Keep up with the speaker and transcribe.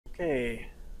Okay,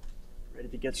 ready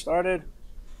to get started.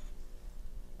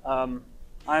 I'm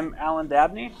Alan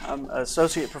Dabney. I'm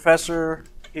associate professor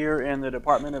here in the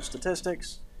Department of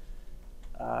Statistics.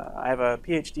 I have a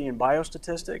PhD in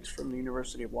biostatistics from the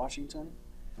University of Washington.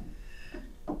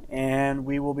 And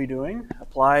we will be doing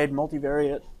applied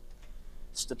multivariate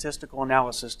statistical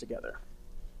analysis together.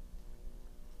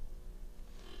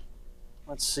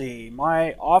 Let's see,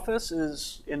 my office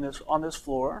is on this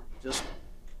floor, just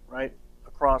right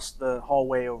across the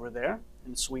hallway over there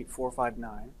in suite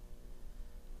 459.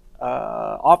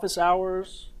 Office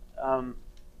hours,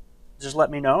 just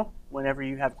let me know whenever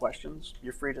you have questions.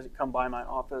 You're free to come by my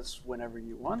office whenever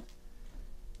you want.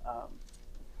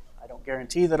 I don't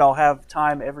guarantee that I'll have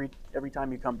time every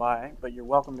time you come by, but you're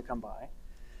welcome to come by.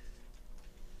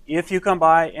 If you come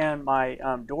by and my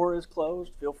door is closed,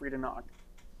 feel free to knock.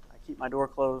 I keep my door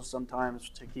closed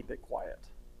sometimes to keep it quiet,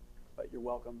 but you're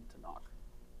welcome to knock.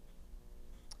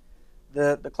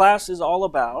 The class is all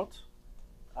about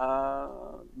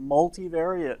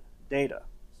multivariate data.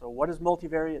 So what is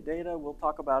multivariate data? We'll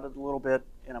talk about it a little bit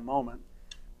in a moment.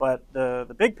 But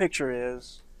the big picture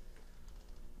is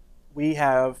we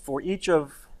have, for each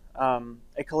of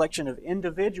a collection of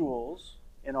individuals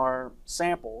in our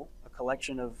sample, a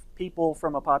collection of people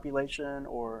from a population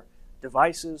or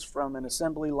devices from an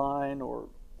assembly line or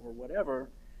whatever,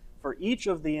 for each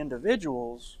of the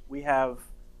individuals, we have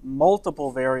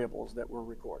multiple variables that we're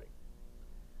recording.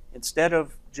 Instead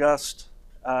of just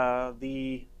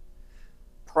the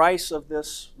price of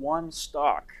this one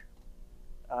stock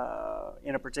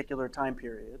in a particular time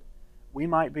period, we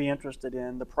might be interested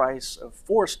in the price of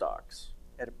 4 stocks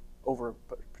over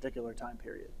a particular time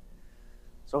period.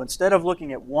 So instead of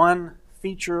looking at one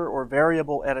feature or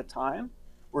variable at a time,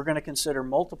 we're going to consider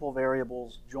multiple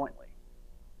variables jointly.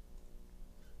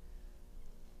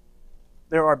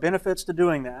 There are benefits to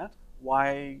doing that.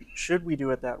 Why should we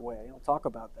do it that way? I'll talk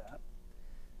about that.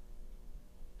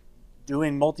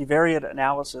 Doing multivariate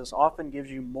analysis often gives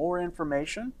you more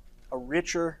information, a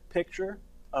richer picture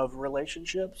of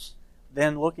relationships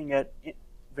than looking at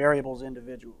variables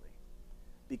individually.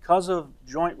 Because of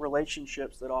joint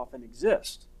relationships that often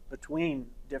exist between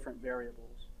different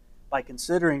variables, by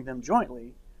considering them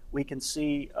jointly, we can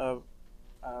see a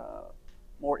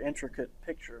more intricate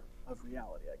picture of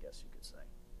reality, I guess you could say.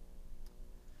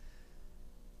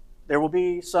 There will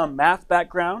be some math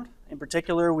background. In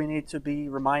particular, we need to be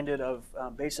reminded of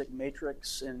basic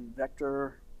matrix and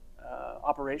vector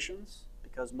operations,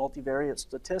 because multivariate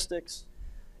statistics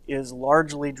is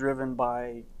largely driven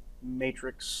by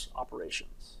matrix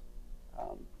operations.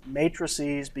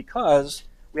 Matrices, because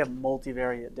we have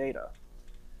multivariate data.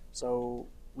 So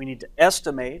we need to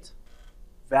estimate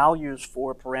values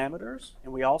for parameters,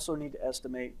 and we also need to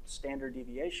estimate standard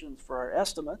deviations for our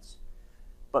estimates.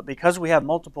 But because we have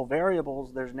multiple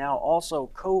variables, there's now also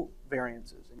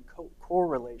covariances and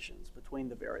correlations between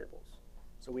the variables.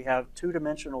 So we have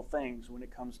two-dimensional things when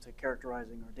it comes to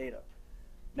characterizing our data,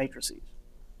 matrices.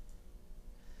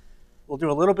 We'll do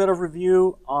a little bit of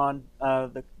review on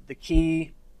the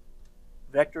key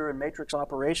vector and matrix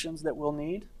operations that we'll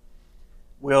need.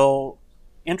 We'll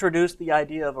introduce the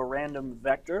idea of a random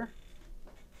vector.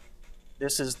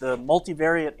 This is the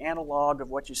multivariate analog of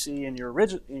what you see in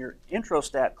your intro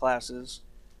stat classes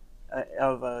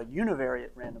of a univariate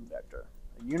random vector.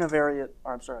 A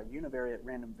univariate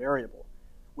random variable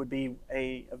would be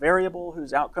a variable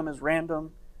whose outcome is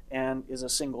random and is a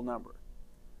single number.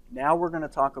 Now we're going to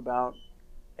talk about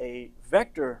a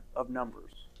vector of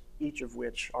numbers, each of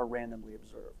which are randomly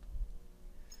observed.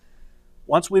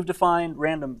 Once we've defined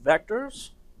random vectors,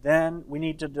 then we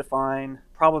need to define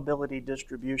probability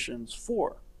distributions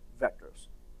for vectors.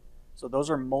 So those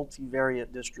are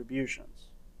multivariate distributions.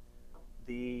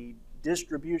 The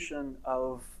distribution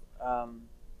of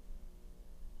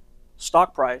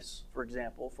stock price, for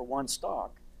example, for one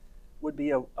stock, would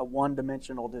be a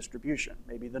one-dimensional distribution,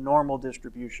 maybe the normal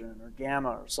distribution or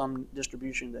gamma or some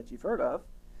distribution that you've heard of.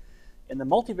 In the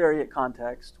multivariate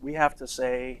context, we have to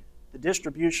say the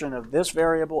distribution of this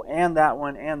variable and that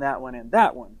one and that one and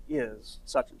that one is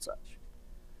such and such.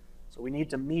 So we need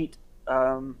to meet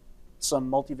some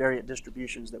multivariate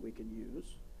distributions that we can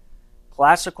use.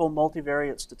 Classical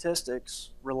multivariate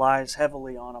statistics relies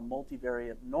heavily on a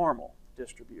multivariate normal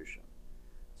distribution.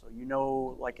 So you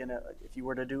know, like if you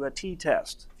were to do a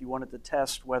t-test, if you wanted to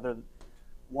test whether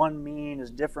one mean is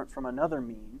different from another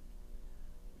mean,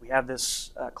 we have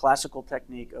this classical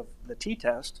technique of the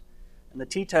t-test. And the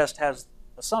t-test has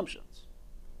assumptions.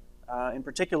 In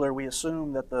particular, we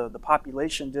assume that the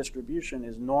population distribution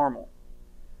is normal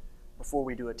before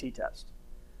we do a t-test.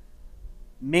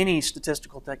 Many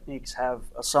statistical techniques have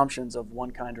assumptions of one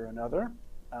kind or another.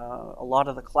 A lot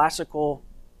of the classical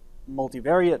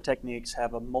multivariate techniques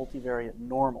have a multivariate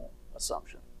normal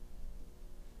assumption.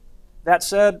 That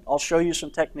said, I'll show you some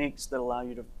techniques that allow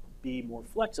you to be more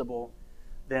flexible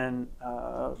than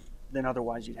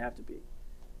otherwise you'd have to be.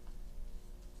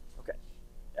 Okay,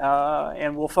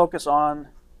 and we'll focus on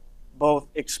both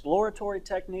exploratory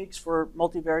techniques for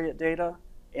multivariate data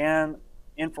and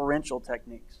inferential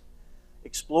techniques.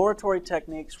 Exploratory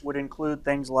techniques would include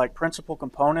things like principal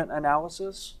component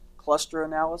analysis, cluster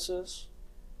analysis,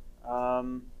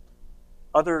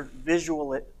 other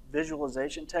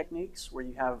visualization techniques where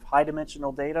you have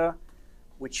high-dimensional data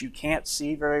which you can't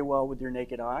see very well with your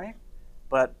naked eye,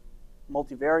 but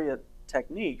multivariate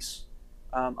techniques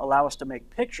allow us to make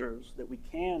pictures that we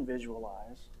can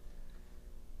visualize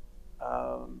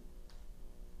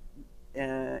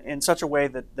in such a way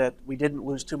that we didn't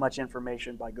lose too much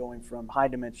information by going from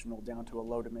high-dimensional down to a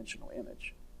low-dimensional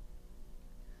image.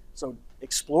 So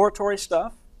exploratory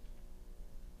stuff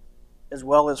as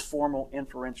well as formal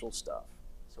inferential stuff.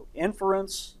 So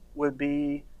inference would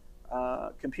be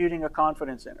computing a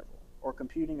confidence interval or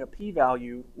computing a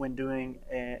p-value when doing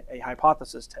a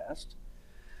hypothesis test.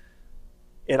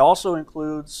 It also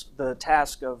includes the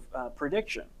task of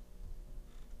prediction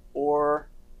or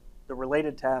the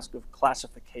related task of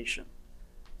classification.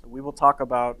 So we will talk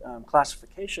about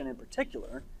classification in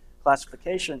particular.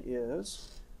 Classification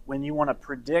is when you want to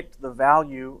predict the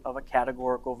value of a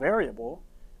categorical variable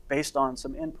based on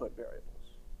some input variables.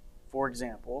 For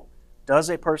example, does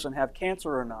a person have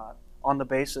cancer or not on the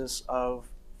basis of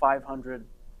 500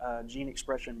 gene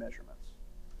expression measurements?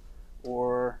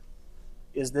 Or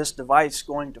is this device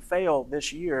going to fail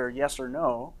this year, yes or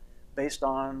no, based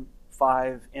on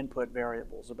 5 input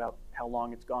variables about how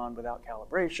long it's gone without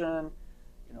calibration,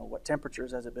 what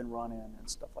temperatures has it been run in, and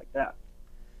stuff like that.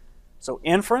 So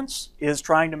inference is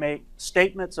trying to make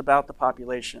statements about the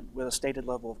population with a stated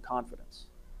level of confidence.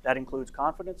 That includes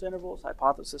confidence intervals,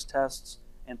 hypothesis tests,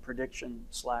 and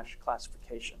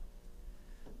prediction/classification.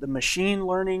 The machine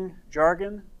learning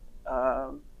jargon,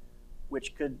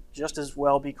 which could just as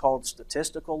well be called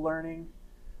statistical learning,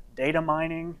 data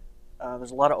mining,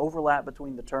 there's a lot of overlap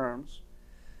between the terms,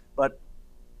 but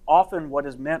often what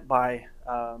is meant by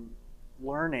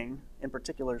learning, in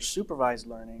particular supervised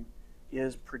learning,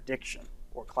 is prediction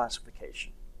or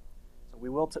classification. So we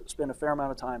will spend a fair amount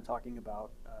of time talking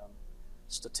about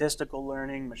statistical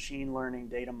learning, machine learning,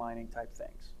 data mining type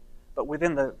things, but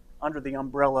under the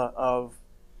umbrella of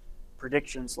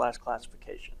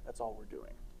prediction/classification. That's all we're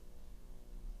doing.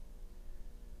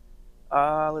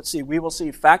 Let's see, we will see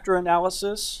factor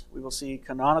analysis, we will see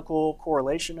canonical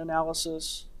correlation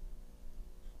analysis.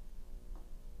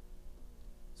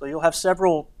 So you'll have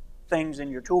several things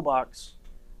in your toolbox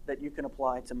that you can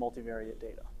apply to multivariate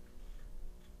data.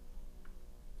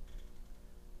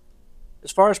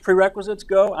 As far as prerequisites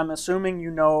go, I'm assuming you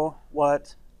know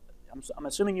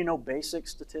basic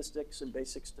statistics and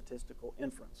basic statistical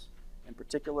inference. In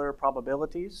particular,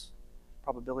 probabilities,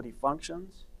 probability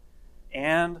functions,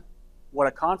 and what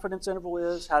a confidence interval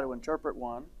is, how to interpret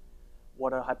one,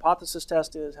 what a hypothesis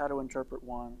test is, how to interpret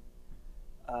one.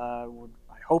 I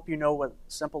hope you know what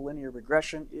simple linear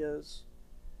regression is.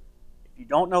 If you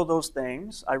don't know those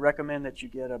things, I recommend that you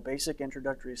get a basic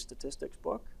introductory statistics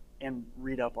book and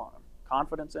read up on them.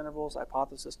 Confidence intervals,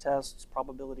 hypothesis tests,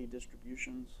 probability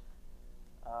distributions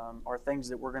are things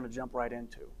that we're going to jump right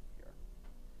into here.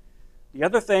 The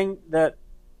other thing that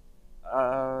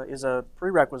is a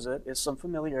prerequisite is some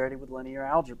familiarity with linear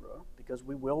algebra, because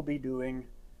we will be doing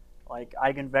like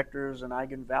eigenvectors and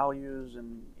eigenvalues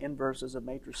and inverses of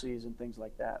matrices and things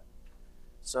like that.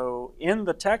 So in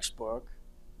the textbook,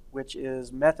 which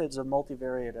is Methods of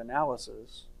Multivariate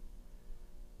Analysis,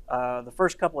 the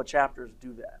first couple of chapters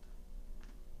do that.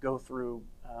 Go through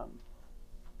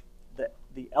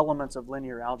the elements of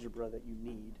linear algebra that you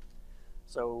need.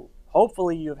 So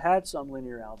hopefully you've had some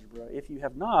linear algebra. If you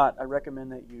have not, I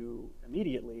recommend that you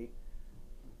immediately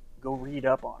go read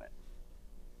up on it.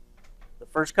 The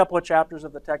first couple of chapters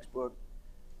of the textbook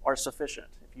are sufficient.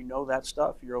 If you know that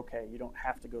stuff, you're okay. You don't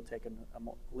have to go take a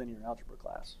linear algebra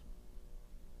class.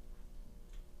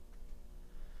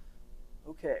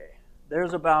 Okay,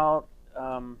 there's about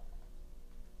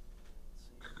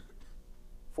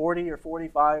 40 or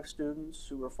 45 students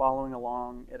who are following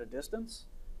along at a distance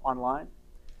online.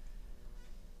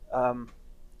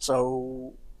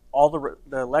 So all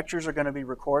the lectures are going to be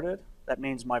recorded. That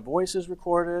means my voice is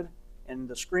recorded and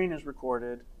the screen is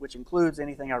recorded, which includes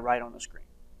anything I write on the screen.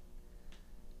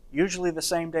 Usually the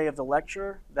same day of the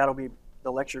lecture,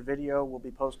 the lecture video will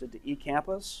be posted to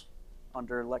eCampus,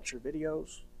 under lecture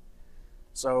videos.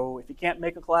 So if you can't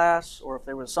make a class, or if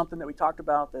there was something that we talked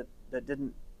about that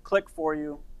didn't click for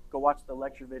you, go watch the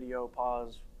lecture video,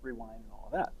 pause, rewind, and all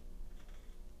of that.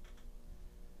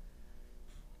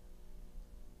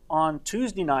 On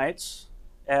Tuesday nights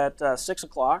at 6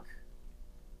 o'clock,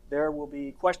 there will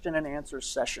be question and answer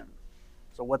session.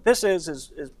 So what this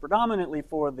is predominantly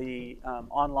for the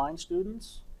online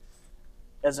students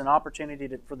as an opportunity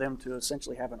for them to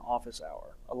essentially have an office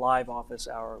hour, a live office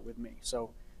hour with me.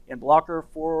 So in Blocker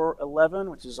 411,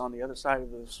 which is on the other side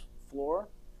of this floor,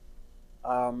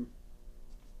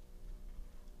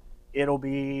 it'll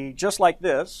be just like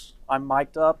this. I'm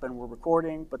mic'd up and we're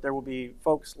recording, but there will be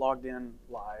folks logged in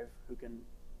live who can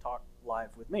talk live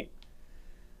with me.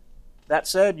 That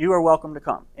said, you are welcome to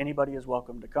come. Anybody is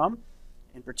welcome to come.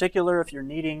 In particular, if you're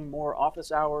needing more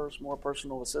office hours, more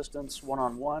personal assistance,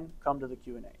 one-on-one, come to the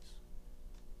Q&As.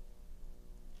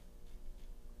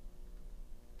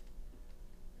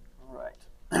 All right.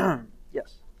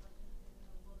 Yes?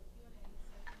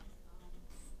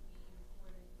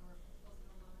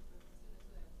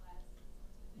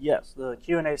 Yes, the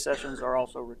Q&A sessions are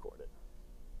also recorded.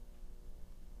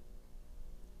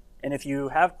 And if you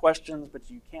have questions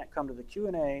but you can't come to the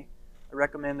Q&A, I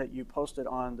recommend that you post it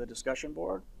on the discussion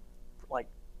board. Like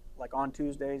on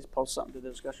Tuesdays, post something to the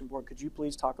discussion board. Could you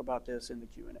please talk about this in the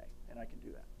Q&A? And I can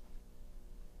do that.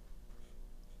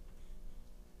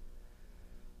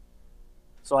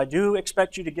 So I do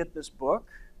expect you to get this book.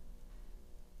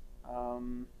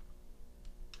 You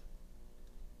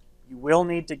will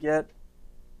need to get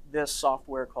this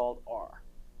software called R.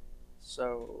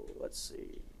 So let's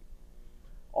see.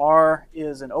 R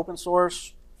is an open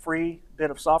source, free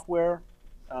bit of software.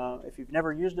 If you've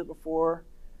never used it before,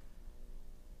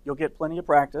 you'll get plenty of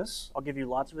practice. I'll give you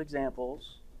lots of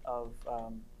examples of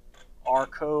R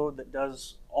code that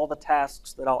does all the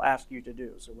tasks that I'll ask you to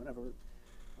do. So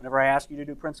whenever I ask you to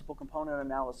do principal component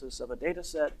analysis of a data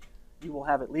set, you will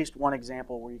have at least one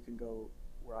example where you can go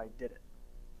where I did it.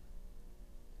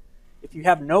 If you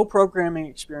have no programming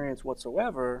experience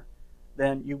whatsoever,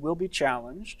 then you will be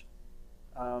challenged.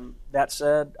 That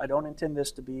said, I don't intend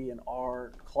this to be an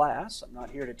R class. I'm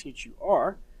not here to teach you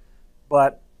R,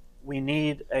 but we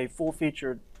need a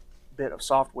full-featured bit of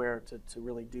software to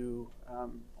really do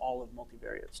all of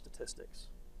multivariate statistics.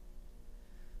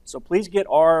 So please get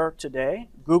R today.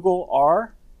 Google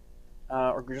R,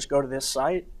 or just go to this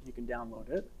site. You can download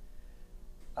it.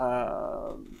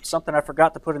 Something I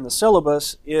forgot to put in the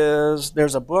syllabus is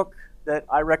there's a book that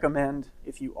I recommend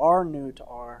if you are new to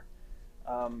R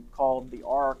called the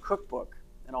R Cookbook.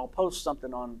 And I'll post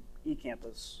something on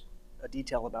eCampus, a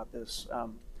detail about this.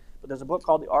 But there's a book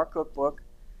called the R Cookbook.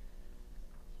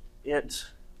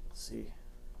 Let's see,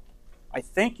 I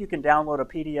think you can download a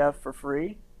PDF for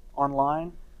free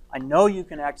online. I know you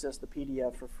can access the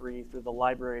PDF for free through the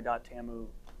library.tamu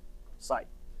site.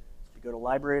 If you go to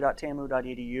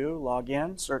library.tamu.edu, log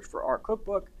in, search for R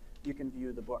Cookbook, you can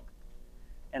view the book.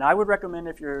 And I would recommend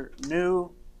if you're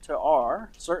new to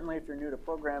R, certainly if you're new to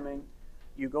programming,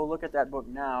 you go look at that book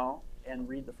now and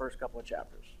read the first couple of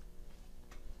chapters.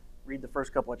 Read the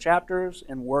first couple of chapters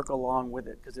and work along with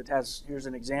it, because it has, here's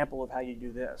an example of how you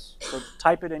do this. So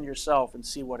type it in yourself and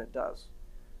see what it does.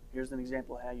 Here's an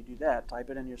example of how you do that.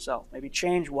 Type it in yourself. Maybe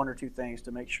change one or two things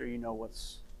to make sure you know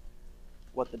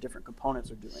what the different components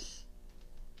are doing.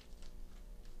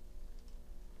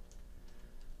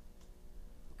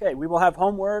 Okay, we will have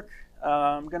homework.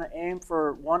 I'm going to aim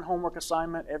for one homework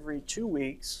assignment every 2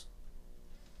 weeks.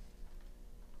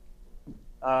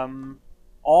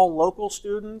 All local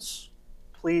students,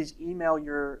 please email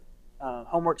your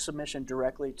homework submission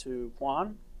directly to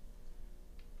Juan,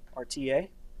 our TA, at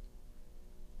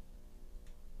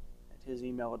his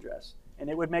email address. And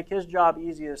it would make his job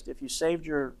easiest if you saved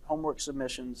your homework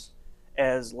submissions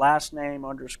as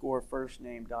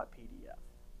lastname_firstname.pdf.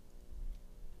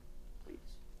 Please.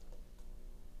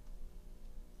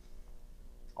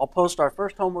 I'll post our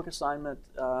first homework assignment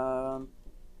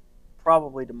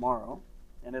probably tomorrow,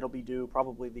 and it'll be due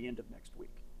probably the end of next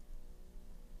week.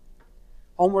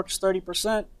 Homework's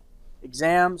 30%.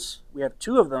 Exams, we have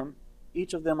 2 of them.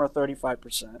 Each of them are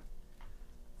 35%.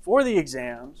 For the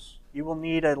exams, you will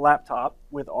need a laptop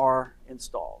with R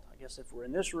installed. I guess if we're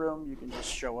in this room, you can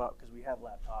just show up because we have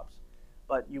laptops.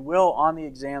 But you will, on the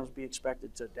exams, be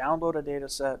expected to download a data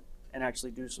set and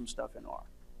actually do some stuff in R.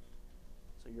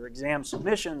 So your exam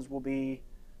submissions will be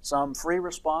some free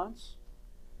response.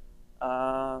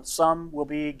 Some will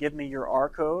be give me your R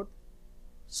code.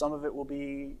 Some of it will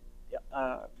be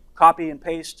copy and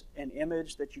paste an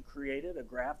image that you created, a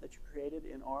graph that you created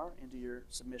in R into your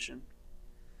submission.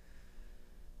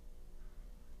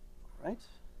 right?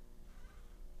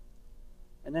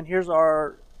 And then here's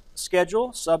our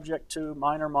schedule, subject to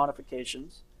minor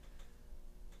modifications.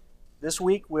 This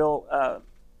week we'll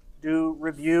do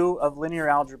review of linear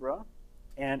algebra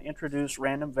and introduce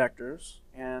random vectors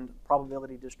and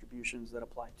probability distributions that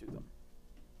apply to them.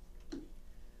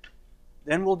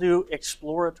 Then we'll do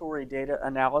exploratory data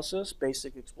analysis,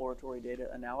 basic exploratory data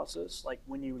analysis. Like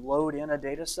when you load in a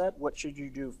data set, what should you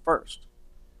do first?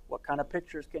 What kind of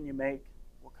pictures can you make?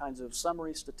 What kinds of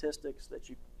summary statistics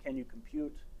can you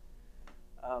compute?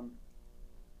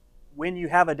 When you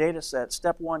have a data set,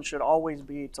 step one should always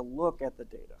be to look at the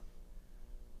data.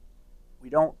 We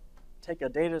don't take a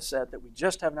data set that we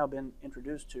just have now been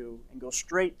introduced to and go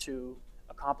straight to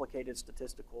a complicated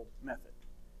statistical method.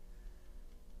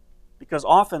 Because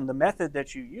often the method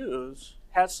that you use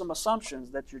has some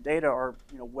assumptions that your data are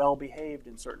well behaved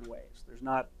in certain ways. There's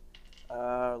not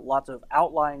lots of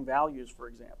outlying values, for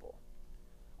example.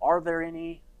 Are there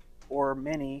any or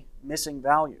many missing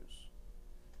values?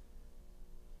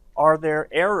 Are there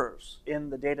errors in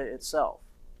the data itself?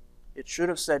 It should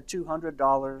have said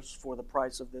 $200 for the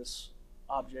price of this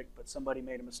object, but somebody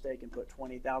made a mistake and put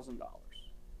 $20,000.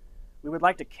 We would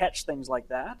like to catch things like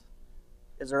that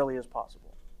as early as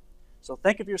possible. So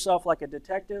think of yourself like a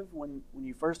detective. When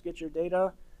you first get your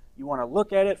data, you want to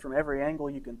look at it from every angle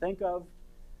you can think of.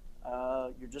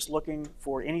 You're just looking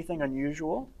for anything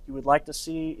unusual. You would like to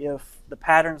see if the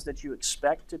patterns that you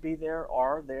expect to be there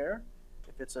are there.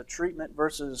 If it's a treatment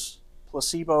versus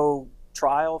placebo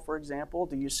trial, for example,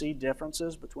 do you see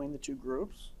differences between the two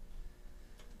groups?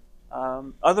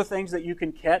 Other things that you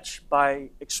can catch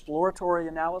by exploratory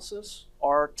analysis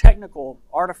are technical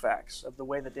artifacts of the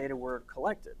way the data were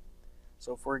collected.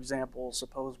 So for example,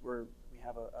 suppose we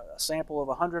have a sample of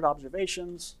 100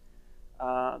 observations.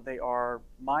 They are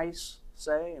mice,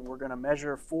 say, and we're going to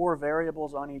measure 4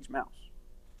 variables on each mouse.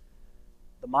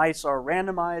 The mice are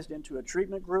randomized into a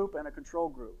treatment group and a control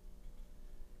group.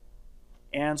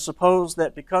 And suppose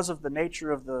that because of the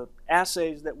nature of the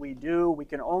assays that we do, we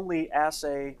can only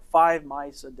assay 5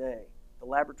 mice a day. The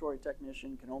laboratory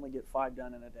technician can only get 5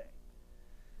 done in a day.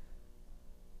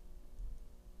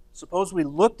 Suppose we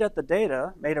looked at the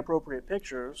data, made appropriate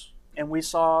pictures, and we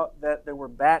saw that there were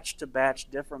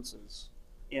batch-to-batch differences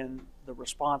in the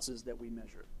responses that we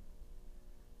measured.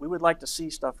 We would like to see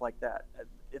stuff like that.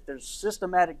 If there's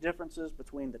systematic differences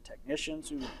between the technicians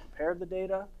who prepared the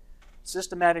data,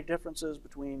 systematic differences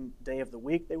between day of the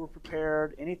week they were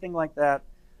prepared, anything like that,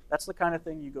 that's the kind of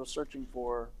thing you go searching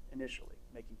for initially,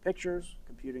 making pictures,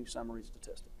 computing summary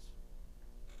statistics.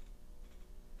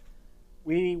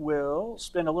 We will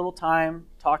spend a little time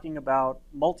talking about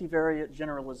multivariate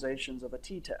generalizations of a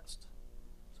t-test.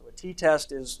 So a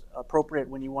t-test is appropriate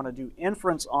when you want to do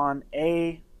inference on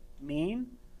a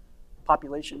mean,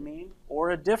 population mean,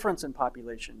 or a difference in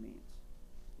population means.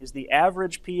 Is the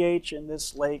average pH in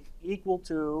this lake equal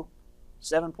to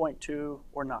 7.2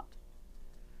 or not?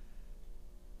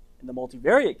 In the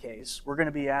multivariate case, we're going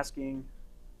to be asking,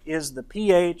 is the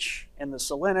pH and the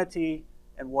salinity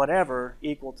and whatever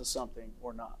equal to something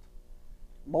or not?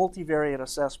 Multivariate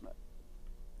assessment.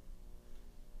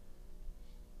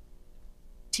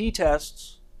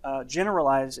 T-tests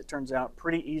generalize, it turns out,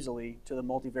 pretty easily to the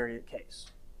multivariate case.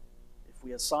 If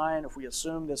we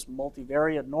assume this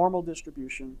multivariate normal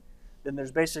distribution, then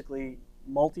there's basically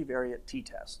multivariate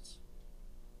t-tests.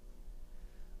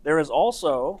 There is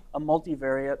also a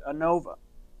multivariate ANOVA.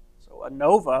 So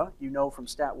ANOVA, you know from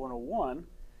Stat 101,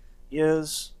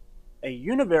 is a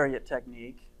univariate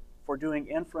technique for doing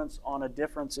inference on a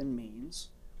difference in means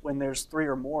when there's 3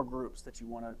 or more groups that you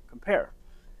want to compare.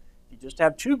 If you just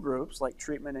have 2 groups, like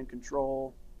treatment and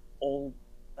control, old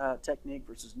technique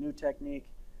versus new technique,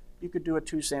 you could do a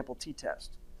 2-sample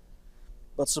t-test.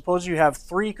 But suppose you have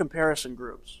 3 comparison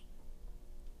groups.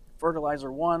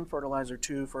 Fertilizer 1, fertilizer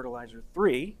 2, fertilizer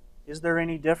 3. Is there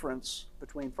any difference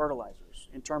between fertilizers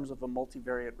in terms of a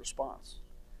multivariate response?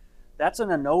 That's an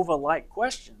ANOVA-like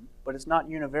question, but it's not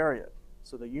univariate.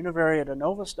 So the univariate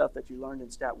ANOVA stuff that you learned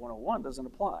in Stat 101 doesn't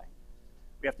apply.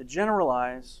 We have to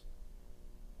generalize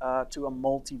to a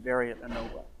multivariate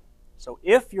ANOVA. So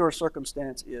if your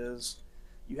circumstance is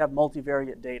you have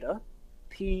multivariate data,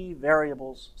 p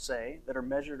variables, say, that are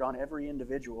measured on every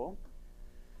individual,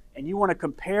 and you want to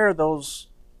compare those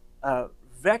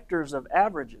vectors of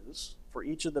averages for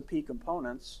each of the p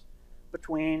components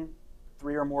between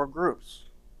 3 or more groups.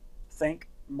 Think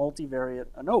multivariate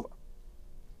ANOVA.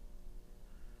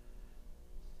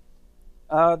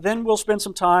 Then we'll spend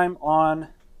some time on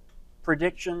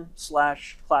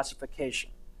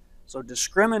prediction/classification. So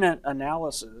discriminant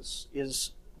analysis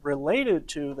is related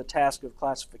to the task of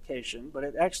classification, but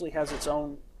it actually has its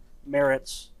own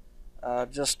merits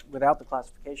just without the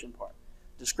classification part.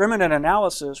 Discriminant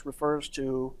analysis refers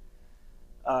to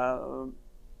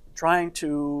trying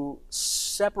to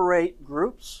separate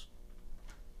groups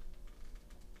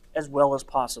as well as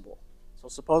possible. So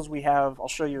suppose we have, I'll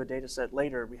show you a data set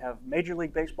later, we have Major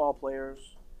League Baseball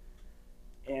players,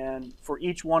 and for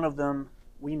each one of them,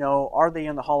 we know, are they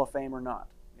in the Hall of Fame or not?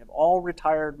 We have all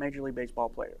retired Major League Baseball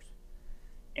players.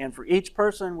 And for each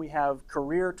person, we have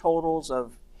career totals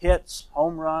of hits,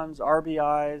 home runs,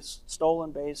 RBIs,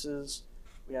 stolen bases.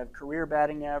 We have career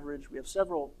batting average. We have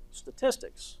several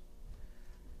statistics.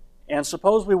 And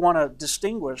suppose we want to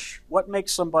distinguish what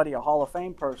makes somebody a Hall of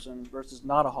Fame person versus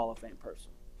not a Hall of Fame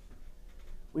person.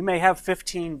 We may have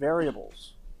 15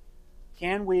 variables.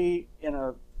 Can we, in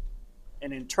an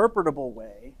interpretable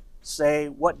way, say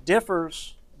what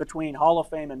differs between Hall of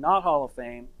Fame and not Hall of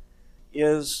Fame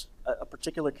is a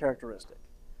particular characteristic?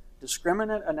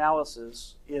 Discriminant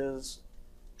analysis is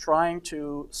trying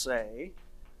to say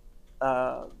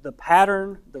the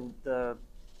pattern, the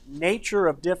nature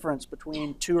of difference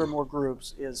between two or more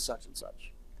groups is such and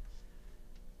such.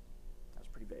 That's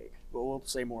pretty vague, but we'll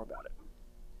say more about it.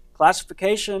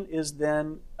 Classification is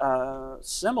then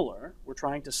similar. We're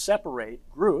trying to separate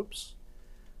groups,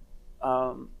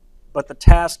 but the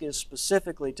task is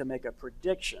specifically to make a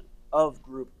prediction of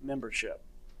group membership.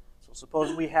 So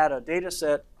suppose we had a data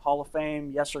set, Hall of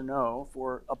Fame, yes or no,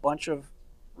 for a bunch of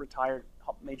retired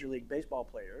Major League Baseball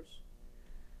players.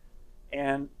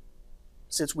 And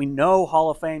since we know Hall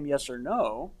of Fame, yes or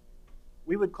no,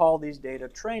 we would call these data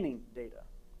training data,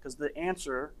 because the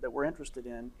answer that we're interested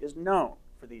in is known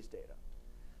for these data.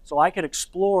 So I could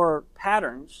explore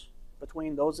patterns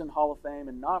between those in Hall of Fame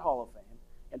and not Hall of Fame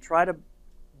and try to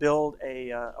build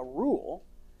a rule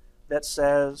that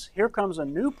says, here comes a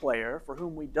new player for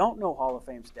whom we don't know Hall of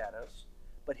Fame status,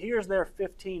 but here's their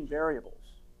 15 variables.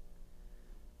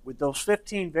 With those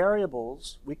 15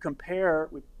 variables, we compare,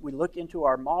 we look into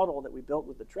our model that we built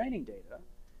with the training data,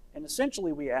 and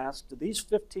essentially we ask, do these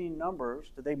 15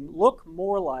 numbers, do they look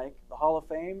more like the Hall of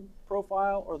Fame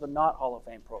profile or the not Hall of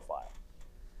Fame profile?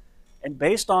 And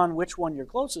based on which one you're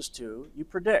closest to, you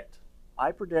predict.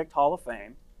 I predict Hall of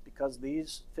Fame because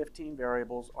these 15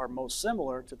 variables are most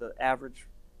similar to the average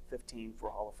 15 for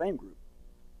Hall of Fame group.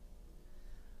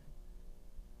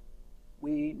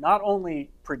 We not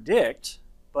only predict,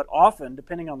 but often,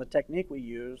 depending on the technique we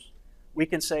use, we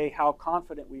can say how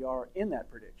confident we are in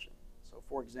that prediction. So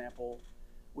for example,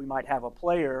 we might have a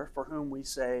player for whom we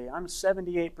say, I'm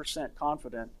 78%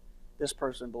 confident this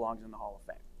person belongs in the Hall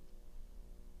of Fame.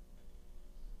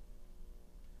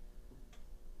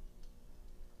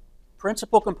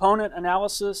 Principal component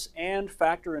analysis and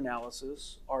factor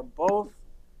analysis are both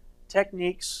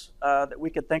techniques that we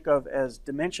could think of as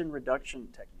dimension reduction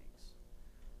techniques.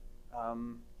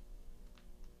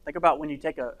 Think about when you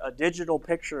take a digital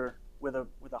picture with a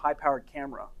high-powered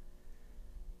camera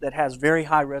that has very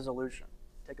high resolution.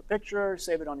 Take a picture,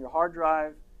 save it on your hard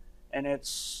drive, and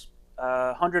it's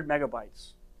 100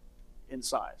 megabytes in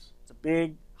size. It's a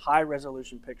big,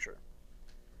 high-resolution picture.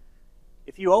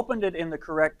 If you opened it in the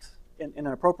correct, in an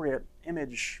appropriate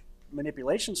image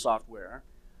manipulation software,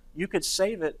 you could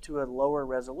save it to a lower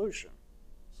resolution.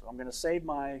 So I'm going to save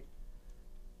my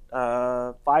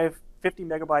 50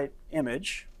 megabyte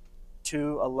image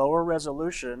to a lower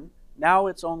resolution. Now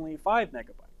it's only 5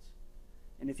 megabytes.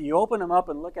 And if you open them up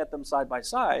and look at them side by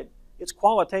side, it's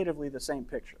qualitatively the same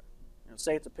picture.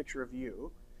 Say it's a picture of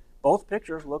you. Both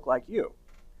pictures look like you.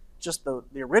 Just the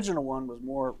original one was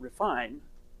more refined.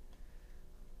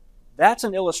 That's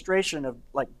an illustration of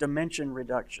like dimension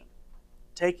reduction.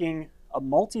 Taking a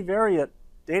multivariate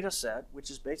data set, which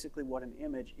is basically what an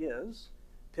image is,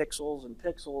 pixels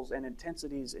and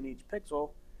intensities in each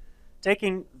pixel,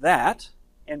 taking that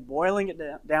and boiling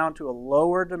it down to a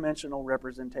lower dimensional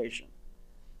representation.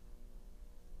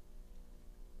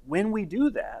 When we do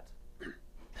that,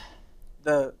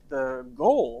 the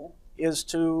goal is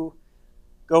to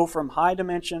go from high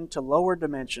dimension to lower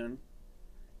dimension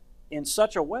in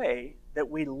such a way that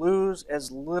we lose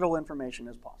as little information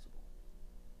as possible.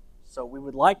 So we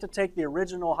would like to take the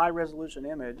original high-resolution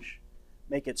image,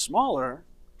 make it smaller,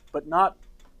 but not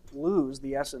lose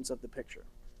the essence of the picture.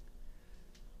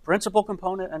 Principal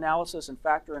component analysis and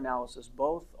factor analysis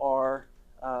both are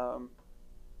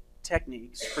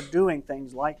techniques for doing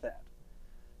things like that.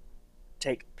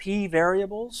 Take P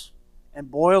variables and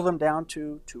boil them down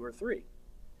to 2 or 3.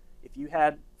 If you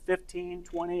had 15,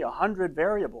 20, 100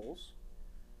 variables,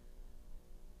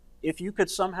 if you could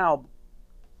somehow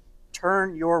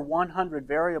turn your 100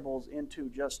 variables into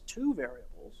just 2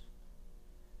 variables,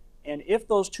 and if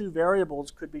those 2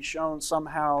 variables could be shown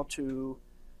somehow to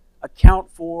account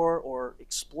for or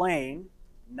explain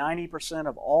 90%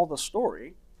 of all the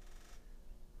story,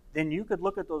 then you could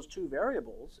look at those two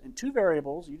variables. In two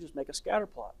variables, you just make a scatter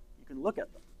plot. You can look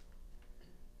at them.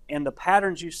 And the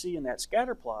patterns you see in that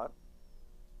scatter plot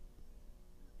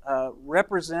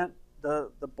represent the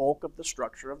bulk of the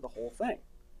structure of the whole thing,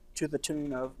 to the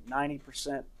tune of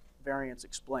 90% variance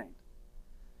explained.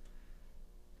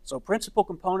 So principal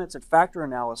components and factor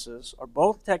analysis are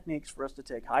both techniques for us to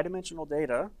take high-dimensional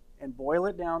data and boil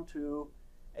it down to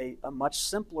a much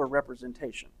simpler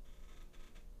representation.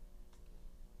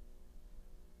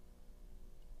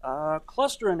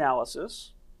 Cluster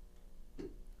analysis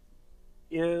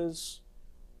is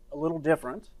a little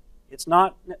different. It's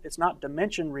not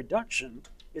dimension reduction,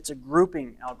 it's a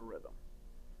grouping algorithm.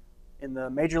 In the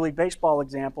Major League Baseball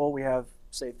example, we have,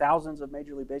 say, thousands of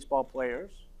Major League Baseball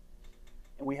players,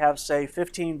 and we have, say,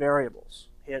 15 variables,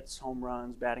 hits, home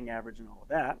runs, batting average, and all of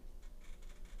that.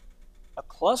 A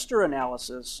cluster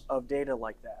analysis of data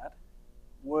like that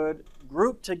would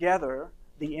group together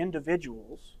the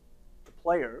individuals, the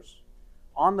players,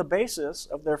 on the basis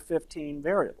of their 15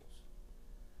 variables.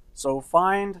 So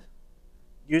find,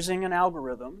 using an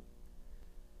algorithm,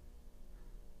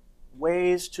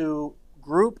 ways to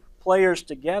group players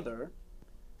together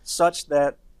such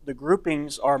that the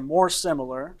groupings are more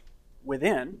similar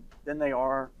within than they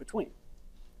are between.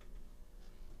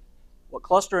 What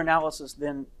cluster analysis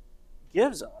then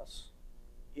gives us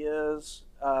is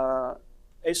a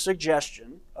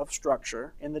suggestion of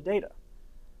structure in the data.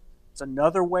 It's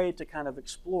another way to kind of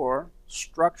explore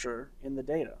structure in the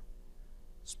data.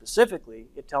 Specifically,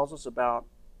 it tells us about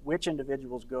which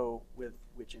individuals go with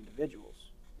which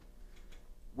individuals.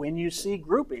 When you see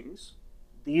groupings,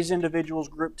 these individuals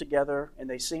group together and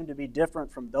they seem to be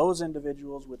different from those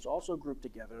individuals which also group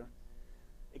together.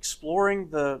 Exploring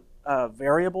the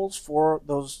variables for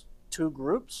those two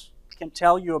groups can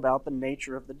tell you about the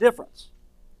nature of the difference.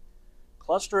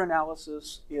 Cluster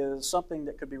analysis is something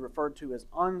that could be referred to as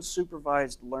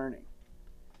unsupervised learning.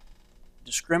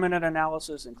 Discriminant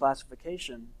analysis and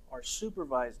classification are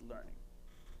supervised learning.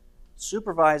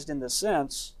 Supervised in the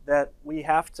sense that we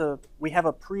have a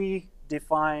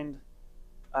predefined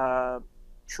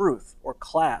truth or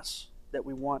class that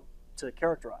we want to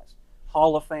characterize,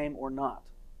 Hall of Fame or not.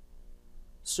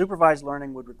 Supervised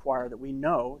learning would require that we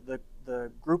know the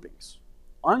groupings.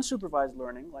 Unsupervised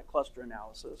learning, like cluster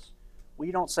analysis, we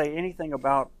don't say anything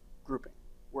about grouping.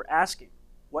 We're asking,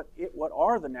 what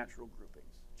are the natural groupings,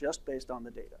 just based on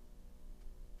the data.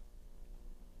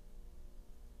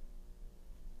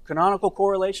 Canonical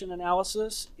correlation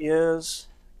analysis is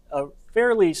a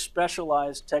fairly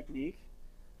specialized technique,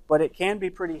 but it can be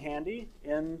pretty handy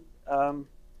in the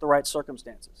right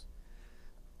circumstances.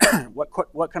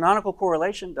 What canonical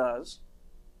correlation does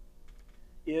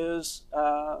is,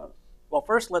 well,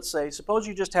 first let's say, suppose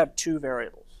you just have two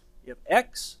variables. You have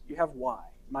x, you have y.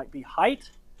 It might be height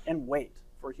and weight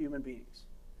for human beings.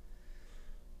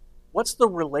 What's the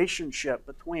relationship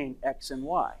between x and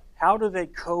y? How do they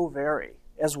co-vary?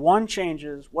 As one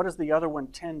changes, what does the other one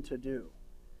tend to do?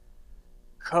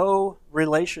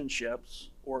 Co-relationships,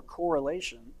 or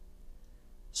correlation,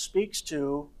 speaks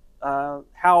to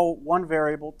how one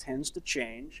variable tends to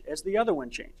change as the other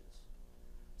one changes.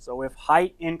 So if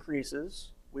height increases,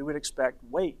 we would expect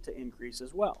weight to increase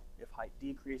as well. If height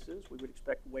decreases, we would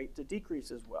expect weight to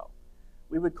decrease as well.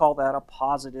 We would call that a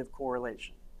positive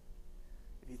correlation.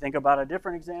 If you think about a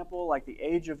different example, like the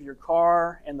age of your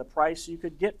car and the price you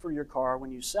could get for your car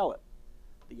when you sell it.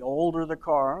 The older the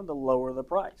car, the lower the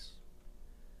price.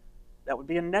 That would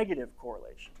be a negative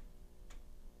correlation.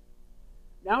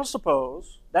 Now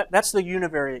suppose, that's the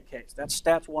univariate case. That's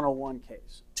Stats 101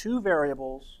 case. Two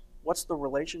variables, what's the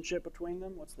relationship between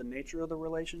them? What's the nature of the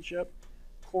relationship?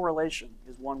 Correlation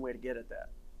is one way to get at that.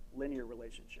 Linear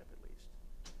relationship, at least.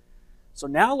 So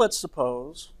now let's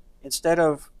suppose, instead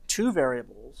of two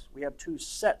variables, we have two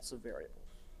sets of variables.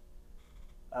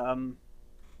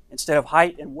 Instead of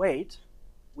height and weight,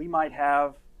 we might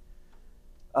have,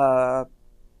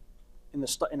 in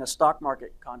a stock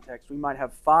market context, we might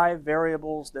have 5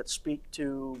 variables that speak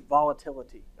to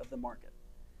volatility of the market.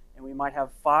 And we might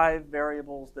have 5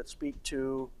 variables that speak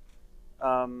to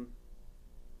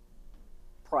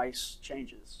price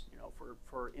changes,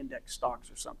 for index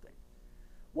stocks or something.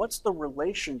 What's the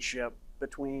relationship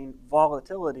between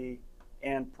volatility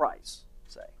and price,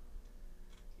 say?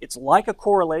 It's like a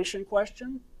correlation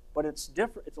question, but it's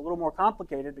different. It's a little more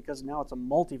complicated because now it's a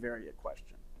multivariate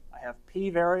question. I have P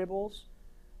variables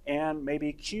and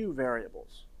maybe Q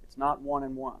variables. It's not 1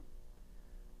 and 1.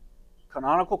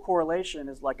 Canonical correlation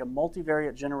is like a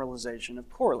multivariate generalization of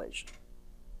correlation.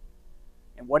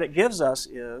 And what it gives us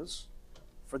is,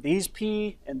 for these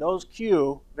P and those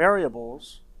Q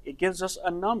variables, it gives us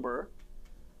a number,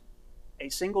 a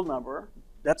single number,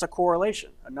 that's a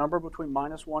correlation, a number between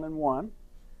 -1 and 1.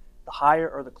 The higher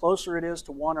or the closer it is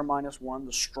to 1 or -1,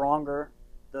 the stronger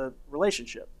the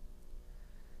relationship.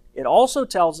 It also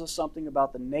tells us something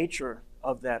about the nature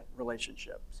of that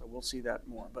relationship. So we'll see that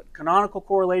more. But canonical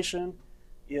correlation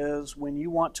is when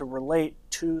you want to relate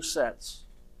two sets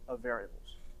of variables.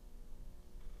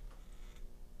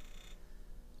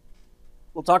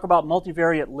 We'll talk about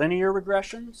multivariate linear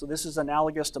regression. So this is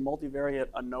analogous to multivariate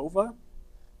ANOVA.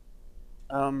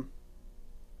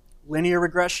 Linear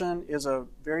regression is a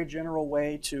very general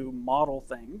way to model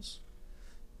things.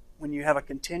 When you have a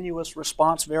continuous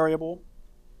response variable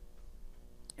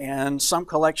and some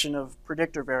collection of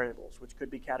predictor variables, which could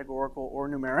be categorical or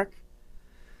numeric.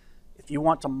 If you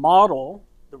want to model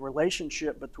the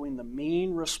relationship between the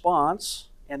mean response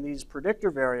and these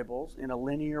predictor variables in a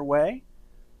linear way,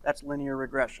 that's linear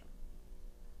regression.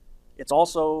 It's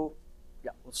also,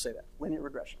 let's say that, linear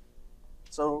regression.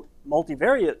 So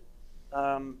multivariate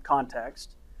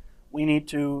context, we need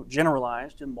to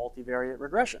generalize to multivariate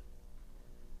regression.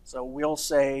 So we'll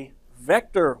say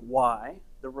vector y,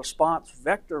 the response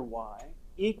vector y,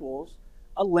 equals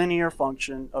a linear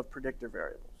function of predictor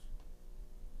variables.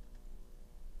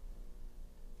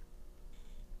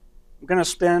 I'm going to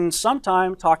spend some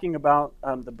time talking about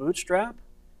the bootstrap.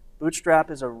 Bootstrap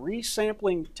is a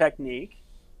resampling technique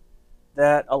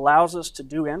that allows us to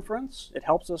do inference. It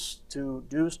helps us to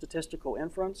do statistical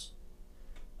inference,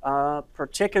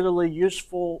 particularly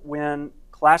useful when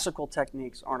classical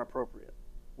techniques aren't appropriate,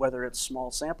 whether it's small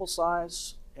sample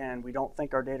size and we don't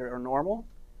think our data are normal,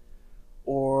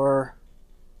 or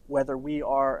whether we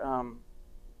are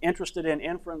interested in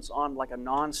inference on like a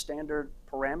non-standard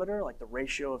parameter, like the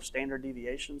ratio of standard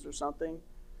deviations or something.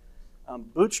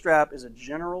 Bootstrap is a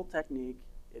general technique.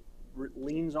 It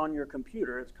leans on your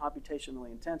computer. It's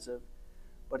computationally intensive,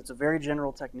 but it's a very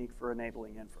general technique for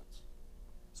enabling inference.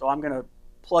 So I'm going to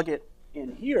plug it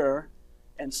in here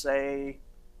and say,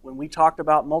 when we talked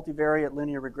about multivariate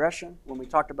linear regression, when we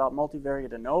talked about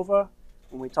multivariate ANOVA,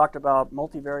 when we talked about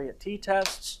multivariate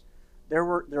t-tests, there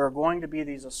are going to be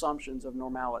these assumptions of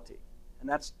normality. And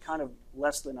that's kind of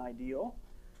less than ideal.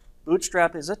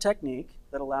 Bootstrap is a technique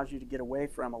that allows you to get away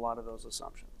from a lot of those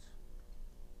assumptions.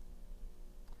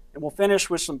 And we'll finish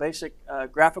with some basic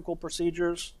graphical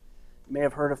procedures. You may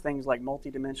have heard of things like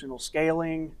multidimensional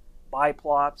scaling,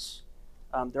 biplots.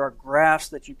 There are graphs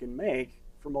that you can make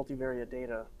for multivariate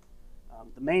data.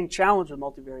 The main challenge with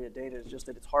multivariate data is just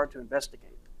that it's hard to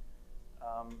investigate.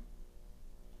 You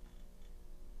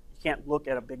can't look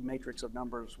at a big matrix of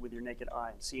numbers with your naked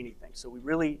eye and see anything. So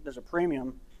there's a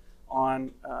premium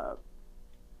on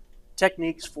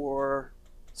techniques for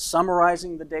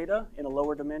summarizing the data in a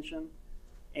lower dimension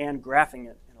and graphing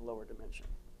it in a lower dimension.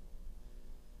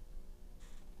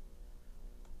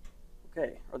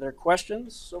 Okay, are there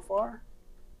questions so far?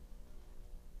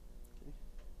 Okay.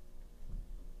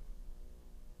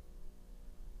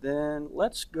 Then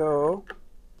let's go,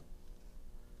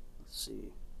 let's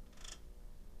see.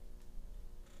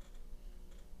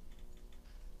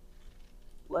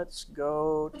 Let's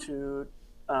go to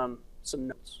some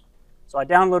notes. So I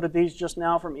downloaded these just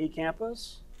now from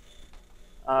eCampus.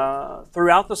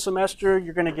 Throughout the semester,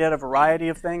 you're going to get a variety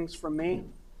of things from me.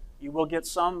 You will get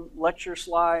some lecture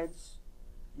slides.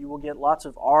 You will get lots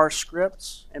of R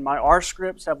scripts, and my R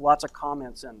scripts have lots of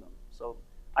comments in them. So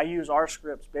I use R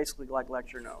scripts basically like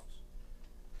lecture notes.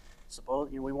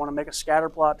 Suppose we want to make a scatter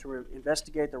plot to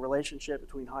investigate the relationship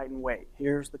between height and weight.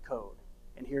 Here's the code,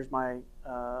 and here's my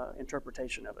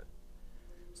interpretation of it.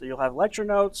 So you'll have lecture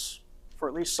notes for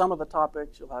at least some of the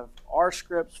topics. You'll have R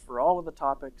scripts for all of the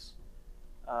topics.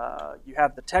 You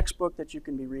have the textbook that you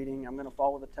can be reading. I'm going to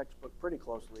follow the textbook pretty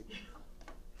closely.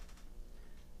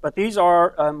 But these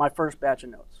are my first batch of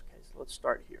notes. Okay, so let's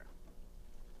start here.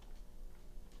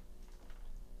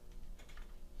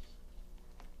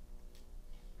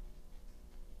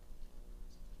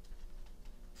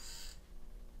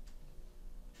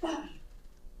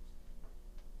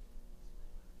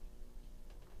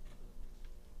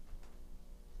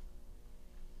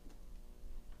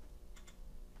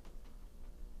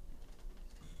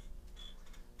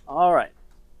 All right,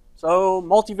 so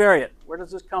multivariate, where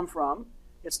does this come from?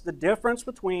 It's the difference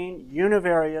between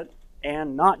univariate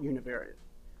and not univariate.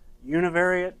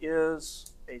 Univariate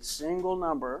is a single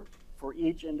number for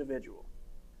each individual.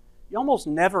 You almost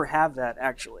never have that,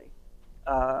 actually.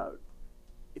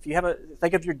 If you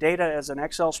think of your data as an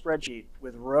Excel spreadsheet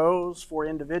with rows for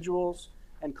individuals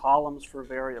and columns for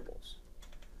variables.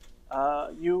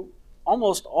 You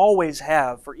almost always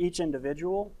have, for each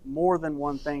individual, more than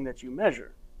one thing that you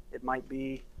measure. It might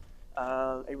be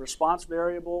a response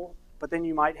variable, but then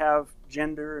you might have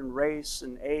gender and race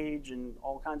and age and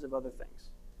all kinds of other things.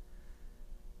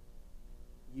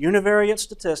 Univariate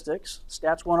statistics,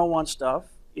 Stats 101 stuff,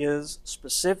 is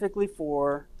specifically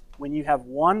for when you have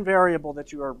one variable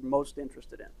that you are most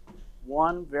interested in.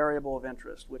 One variable of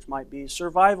interest, which might be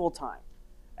survival time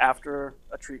after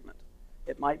a treatment.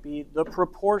 It might be the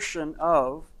proportion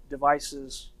of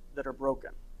devices that are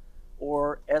broken,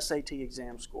 or SAT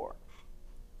exam score.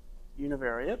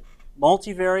 Univariate.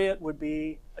 Multivariate would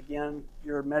be, again,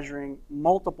 you're measuring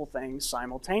multiple things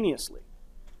simultaneously.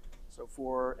 So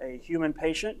for a human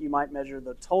patient, you might measure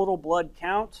the total blood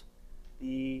count,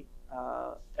 the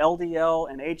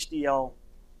LDL and HDL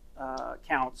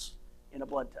counts in a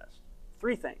blood test.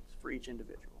 3 things for each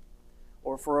individual.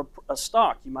 Or for a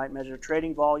stock, you might measure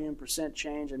trading volume, percent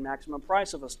change, and maximum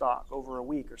price of a stock over a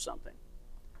week or something.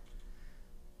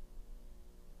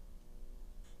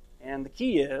 And the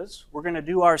key is, we're going to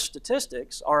do our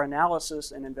statistics, our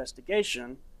analysis and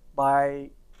investigation,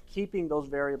 by keeping those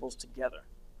variables together.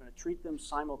 We're going to treat them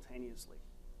simultaneously.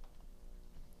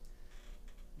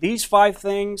 These 5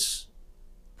 things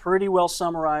pretty well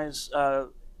summarize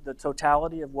the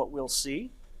totality of what we'll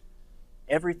see.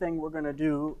 Everything we're going to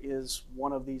do is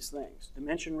one of these things.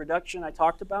 Dimension reduction I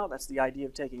talked about. That's the idea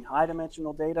of taking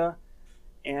high-dimensional data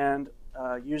and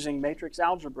using matrix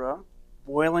algebra,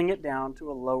 boiling it down to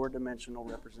a lower dimensional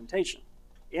representation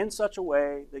in such a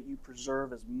way that you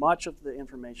preserve as much of the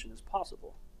information as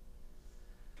possible.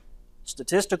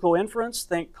 Statistical inference,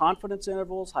 think confidence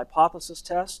intervals, hypothesis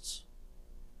tests,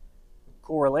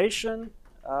 correlation,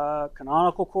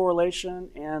 canonical correlation,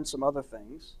 and some other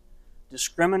things.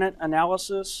 Discriminant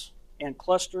analysis and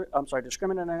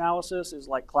discriminant analysis is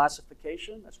like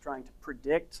classification. That's trying to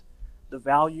predict the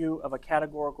value of a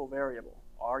categorical variable.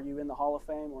 Are you in the Hall of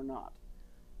Fame or not?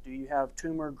 Do you have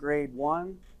tumor grade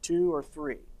 1, 2, or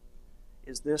 3?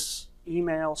 Is this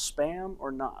email spam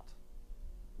or not?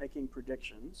 Making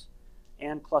predictions.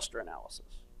 And cluster analysis.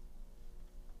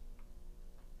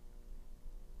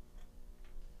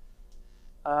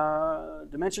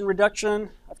 Dimension reduction,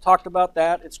 I've talked about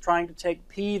that. It's trying to take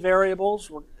p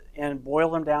variables and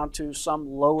boil them down to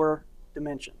some lower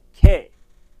dimension, k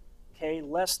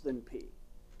less than p.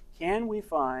 Can we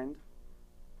find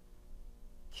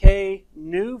k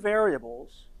new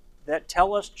variables that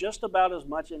tell us just about as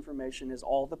much information as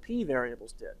all the p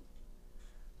variables did?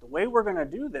 The way we're going to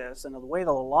do this, and the way that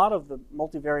a lot of the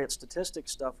multivariate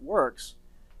statistics stuff works,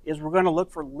 is we're going to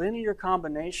look for linear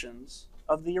combinations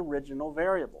of the original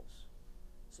variables.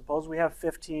 Suppose we have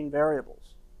 15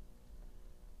 variables.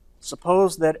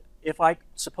 Suppose that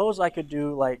I could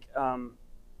do like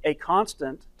a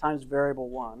constant times variable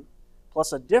 1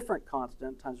 plus a different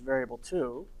constant times variable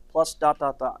 2 plus ...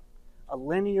 A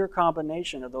linear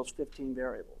combination of those 15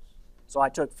 variables. So I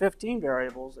took 15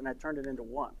 variables and I turned it into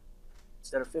 1.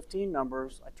 Instead of 15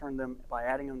 numbers, I turned them, by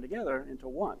adding them together, into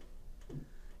 1.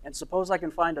 And suppose I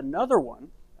can find another one,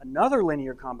 another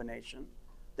linear combination,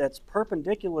 that's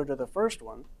perpendicular to the first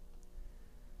one.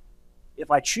 If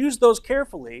I choose those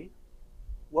carefully,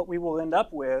 what we will end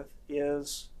up with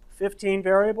is 15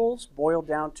 variables boiled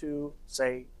down to,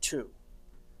 say, 2.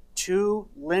 2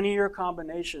 linear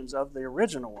combinations of the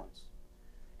original ones.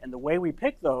 And the way we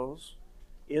pick those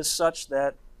is such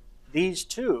that these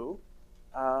 2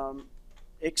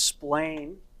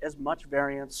 explain as much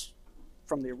variance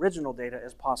from the original data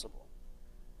as possible.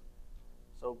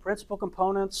 So principal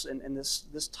components and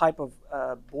this type of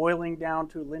boiling down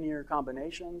to linear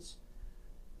combinations,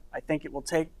 I think it will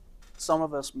take some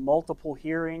of us multiple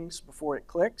hearings before it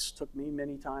clicks. Took me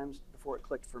many times before it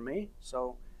clicked for me.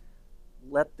 So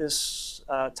let this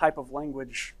type of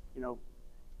language,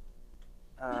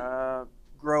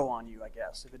 grow on you, I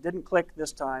guess. If it didn't click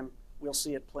this time, we'll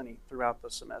see it plenty throughout the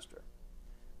semester.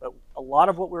 But a lot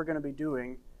of what we're going to be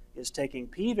doing is taking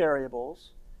p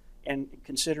variables and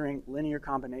considering linear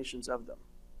combinations of them.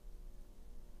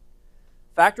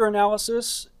 Factor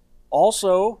analysis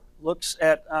also looks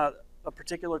at a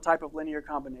particular type of linear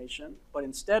combination, but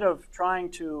instead of trying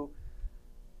to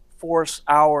force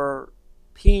our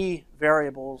p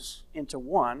variables into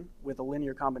 1 with a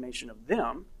linear combination of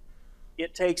them,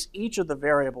 it takes each of the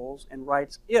variables and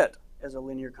writes it as a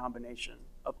linear combination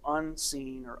of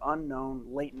unseen or unknown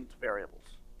latent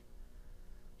variables.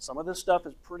 Some of this stuff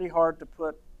is pretty hard to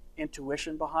put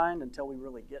intuition behind until we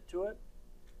really get to it.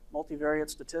 Multivariate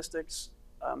statistics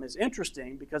is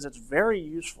interesting because it's very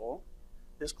useful.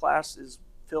 This class is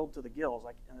filled to the gills,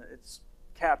 it's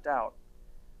capped out,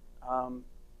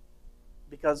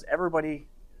 because everybody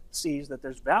sees that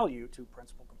there's value to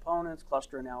principal components,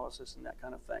 cluster analysis, and that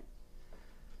kind of thing.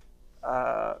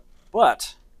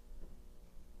 But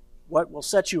what will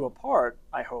set you apart,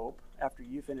 I hope, after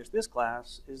you finish this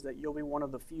class, is that you'll be one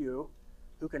of the few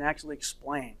who can actually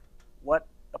explain what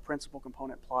a principal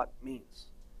component plot means.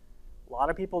 A lot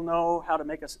of people know how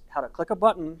to click a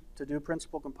button to do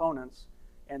principal components,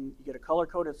 and you get a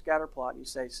color-coded scatter plot, and you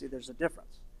say, see, there's a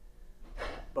difference.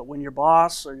 But when your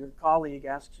boss or your colleague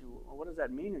asks you, well, what does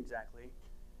that mean exactly,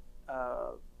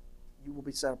 you will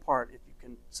be set apart if you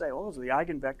can say, oh, those are the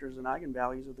eigenvectors and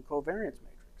eigenvalues of the covariance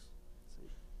matrix.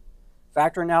 See?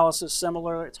 Factor analysis,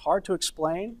 similar. It's hard to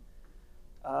explain.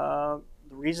 The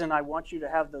reason I want you to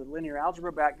have the linear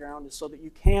algebra background is so that you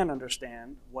can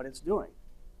understand what it's doing.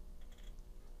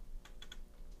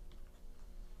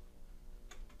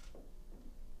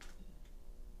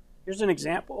 Here's an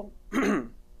example.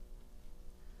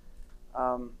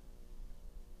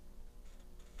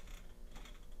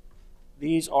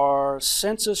 These are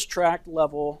census tract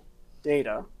level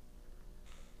data.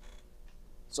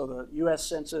 So the US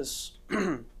Census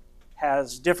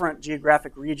has different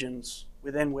geographic regions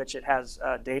within which it has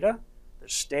data.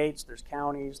 There's states, there's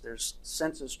counties, there's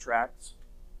census tracts.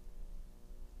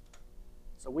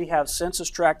 So we have census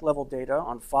tract level data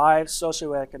on 5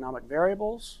 socioeconomic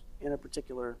variables in a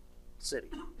particular city.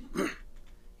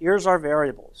 Here's our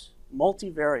variables,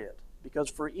 multivariate,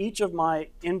 because for each of my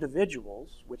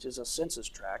individuals, which is a census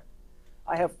tract,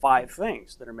 I have 5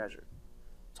 things that are measured.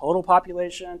 Total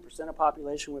population, percent of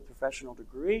population with professional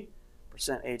degree,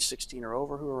 percent age 16 or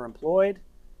over who are employed,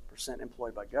 percent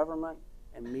employed by government,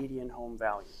 and median home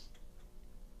value.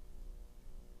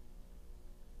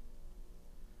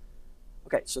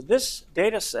 Okay, so this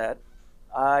data set,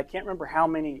 I can't remember how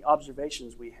many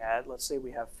observations we had. Let's say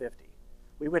we have 50.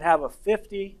 We would have a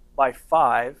 50 by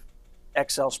 5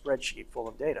 Excel spreadsheet full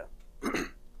of data.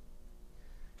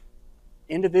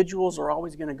 Individuals are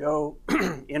always going to go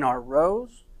in our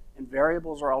rows, and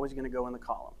variables are always going to go in the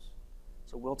columns.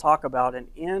 So we'll talk about an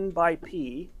N by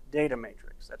P data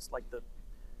matrix. That's like the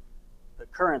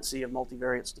currency of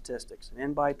multivariate statistics, an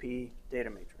N by P data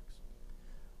matrix.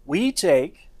 We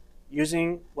take,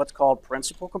 using what's called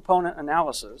principal component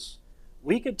analysis,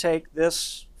 we could take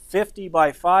this 50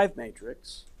 by 5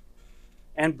 matrix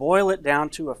and boil it down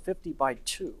to a 50 by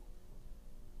 2.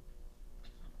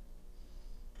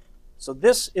 So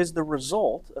this is the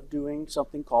result of doing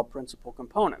something called principal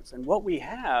components. And what we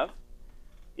have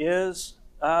is,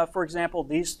 for example,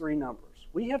 these 3 numbers.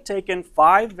 We have taken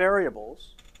 5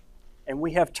 variables and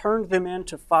we have turned them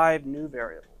into 5 new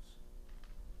variables.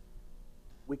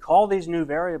 We call these new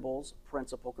variables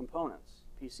principal components,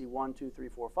 PC1, 2, 3,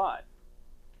 4, 5.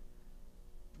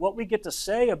 What we get to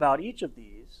say about each of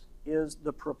these is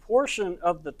the proportion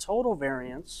of the total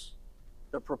variance,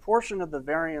 the proportion of the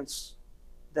variance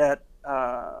that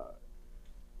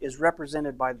is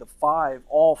represented by the 5,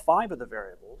 all 5 of the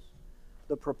variables,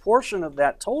 the proportion of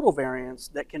that total variance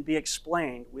that can be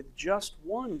explained with just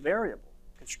one variable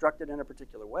constructed in a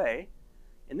particular way,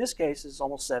 in this case is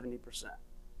almost 70%.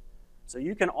 So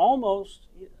you can almost,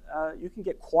 you can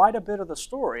get quite a bit of the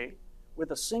story with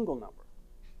a single number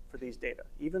for these data,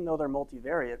 even though they're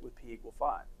multivariate with p equal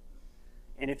 5.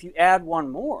 And if you add one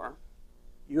more,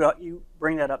 you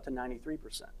bring that up to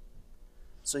 93%.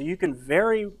 So you can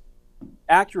very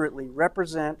accurately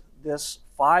represent this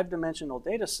 5-dimensional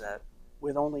data set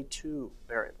with only 2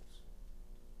 variables.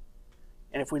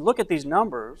 And if we look at these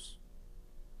numbers,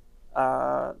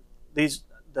 the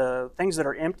things that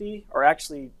are empty are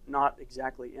actually not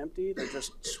exactly empty. They're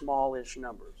just smallish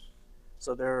numbers.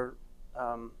 So they're,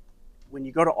 when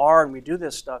you go to R and we do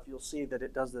this stuff, you'll see that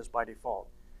it does this by default.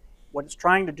 What it's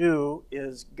trying to do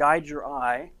is guide your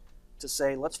eye to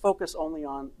say, let's focus only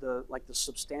on the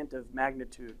substantive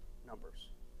magnitude numbers.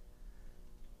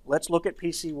 Let's look at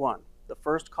PC1, the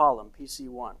first column,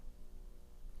 PC1.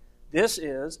 This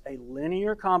is a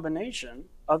linear combination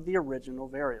of the original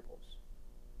variables.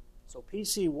 So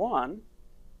PC1,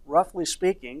 roughly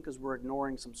speaking, because we're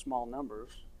ignoring some small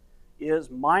numbers, is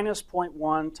minus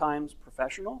 0.1 times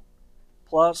professional,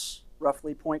 plus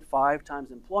roughly 0.5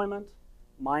 times employment,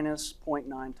 minus 0.9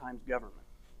 times government.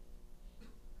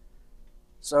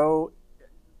 So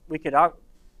we could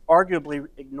arguably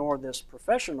ignore this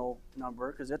professional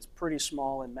number because it's pretty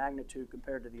small in magnitude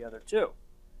compared to the other 2.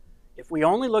 If we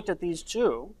only looked at these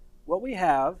 2, what we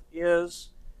have is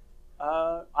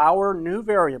our new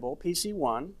variable,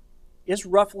 PC1, is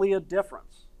roughly a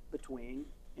difference between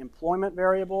employment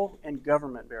variable and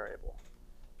government variable.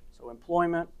 So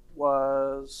employment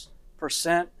was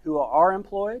percent who are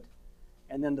employed,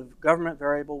 and then the government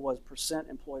variable was percent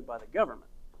employed by the government.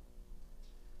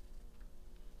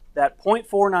 that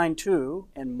 0.492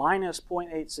 and minus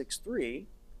 0.863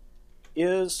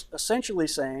 is essentially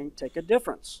saying take a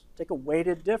difference, take a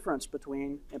weighted difference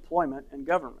between employment and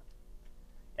government.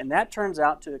 And that turns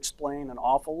out to explain an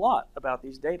awful lot about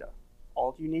these data.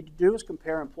 All you need to do is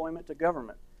compare employment to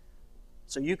government.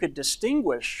 So you could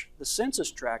distinguish the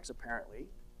census tracts, apparently,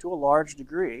 to a large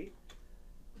degree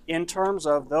in terms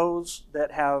of those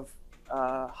that have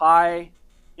high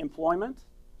employment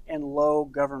and low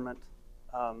government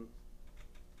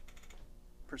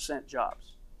percent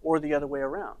jobs, or the other way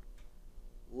around,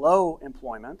 low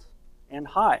employment and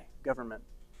high government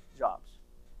jobs.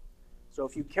 So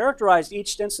if you characterized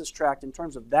each census tract in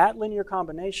terms of that linear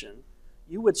combination,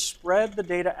 you would spread the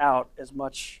data out as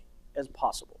much as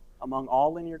possible. Among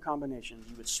all linear combinations,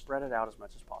 you would spread it out as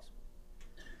much as possible.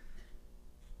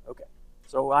 Okay,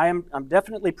 so I'm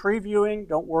definitely previewing.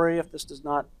 Don't worry if this does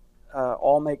not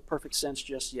all make perfect sense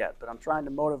just yet, but I'm trying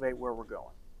to motivate where we're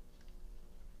going.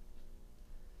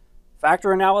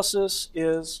 Factor analysis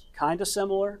is kind of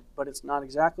similar, but it's not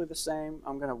exactly the same.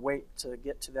 I'm going to wait to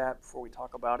get to that before we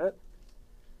talk about it.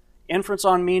 Inference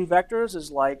on mean vectors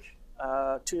is like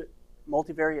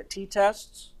multivariate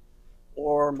t-tests,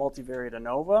 or multivariate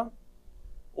ANOVA,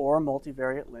 or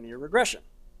multivariate linear regression.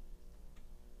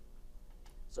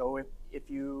 So if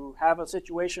you have a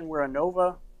situation where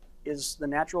ANOVA is the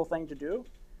natural thing to do,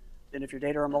 then if your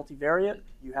data are multivariate,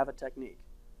 you have a technique.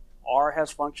 R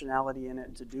has functionality in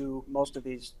it to do most of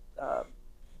these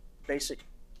basic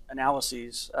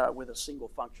analyses with a single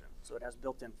function. So it has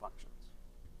built-in functions.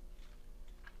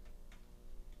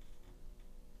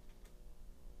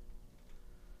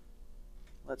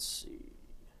 Let's see.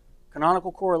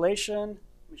 Canonical correlation.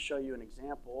 Let me show you an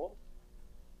example.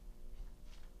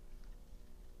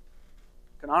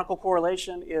 Canonical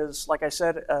correlation is, like I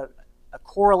said, a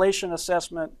correlation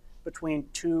assessment between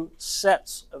two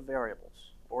sets of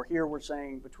variables. Or here we're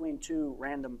saying between two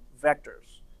random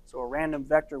vectors. So a random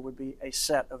vector would be a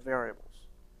set of variables.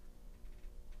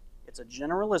 It's a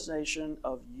generalization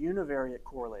of univariate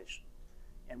correlation.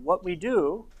 And what we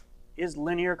do is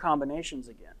linear combinations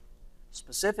again.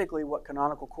 Specifically, what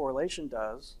canonical correlation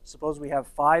does, suppose we have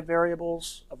 5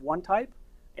 variables of one type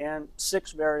and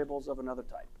 6 variables of another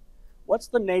type. What's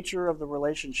the nature of the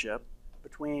relationship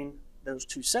between those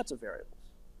two sets of variables?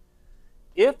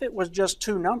 If it was just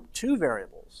two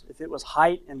variables, if it was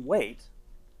height and weight,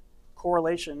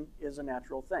 correlation is a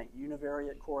natural thing,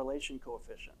 univariate correlation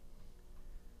coefficient.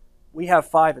 We have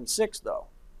 5 and 6 though.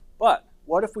 But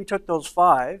what if we took those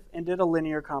 5 and did a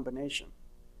linear combination?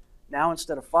 Now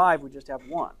instead of 5, we just have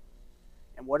 1.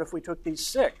 And what if we took these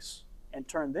 6 and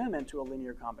turned them into a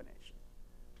linear combination?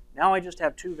 Now I just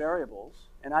have 2 variables,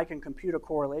 and I can compute a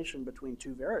correlation between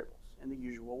 2 variables in the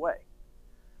usual way.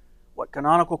 What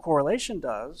canonical correlation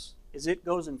does is it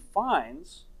goes and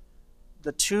finds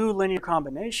the 2 linear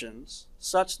combinations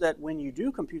such that when you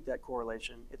do compute that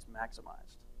correlation, it's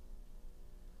maximized.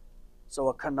 So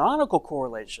a canonical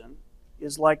correlation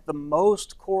is like the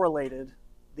most correlated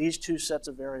these 2 sets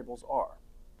of variables are.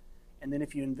 And then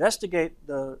if you investigate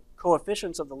the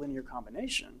coefficients of the linear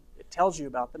combination, it tells you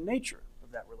about the nature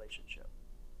of that relationship.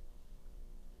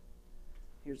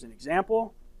 Here's an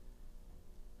example.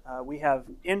 We have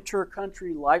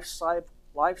inter-country life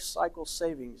cycle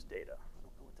savings data. I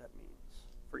don't know what that means.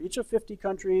 For each of 50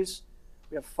 countries,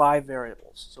 we have 5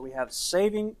 variables. So we have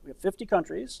 50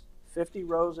 countries, 50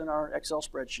 rows in our Excel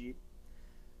spreadsheet,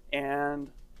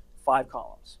 and 5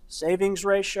 columns. Savings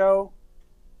ratio,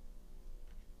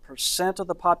 percent of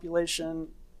the population,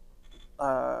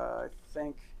 I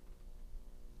think,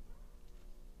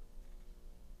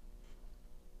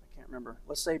 I can't remember.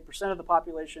 Let's say percent of the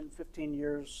population 15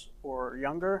 years or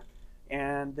younger,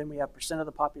 and then we have percent of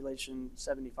the population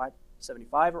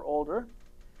 75 or older,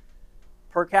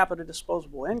 per capita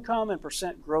disposable income, and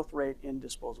percent growth rate in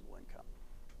disposable income.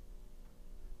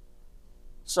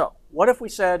 So what if we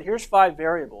said, here's 5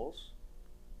 variables,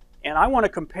 and I want to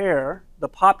compare the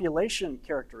population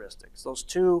characteristics, those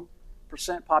 2%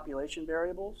 population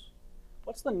variables.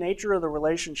 What's the nature of the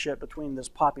relationship between this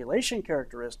population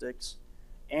characteristics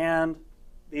and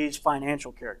these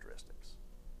financial characteristics?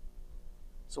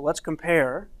 So let's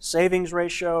compare savings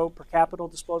ratio, per capita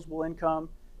disposable income,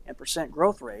 and percent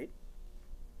growth rate,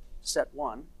 set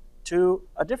 1, to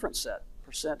a different set,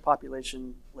 percent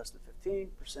population less than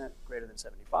 15, percent greater than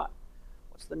 75.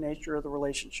 What's the nature of the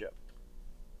relationship?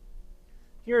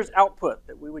 Here's output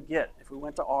that we would get if we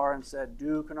went to R and said,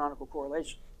 do canonical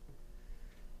correlation.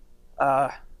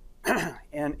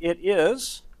 And it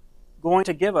is going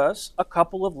to give us a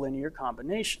couple of linear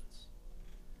combinations.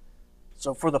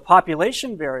 So for the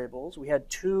population variables, we had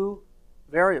 2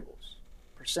 variables,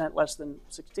 percent less than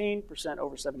 16, percent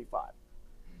over 75.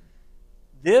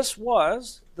 This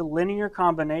was the linear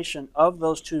combination of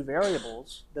those two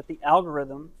variables that the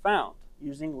algorithm found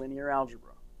using linear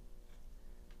algebra.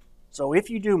 So if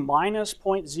you do minus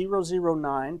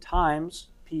 0.009 times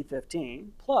P15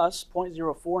 plus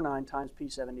 0.049 times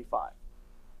P75,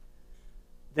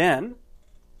 then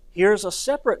here's a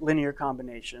separate linear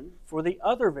combination for the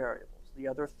other variables, the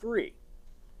other three.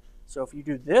 So if you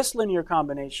do this linear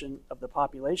combination of the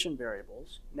population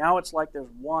variables, now it's like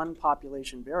there's one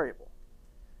population variable.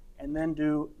 And then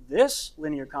do this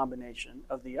linear combination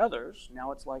of the others,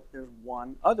 now it's like there's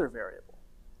one other variable.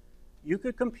 You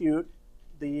could compute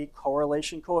the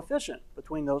correlation coefficient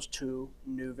between those two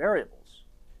new variables.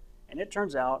 And it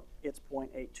turns out it's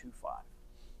 0.825.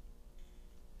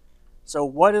 So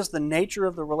what is the nature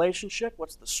of the relationship?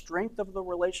 What's the strength of the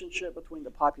relationship between the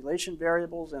population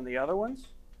variables and the other ones?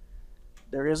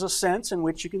 There is a sense in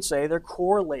which you can say they're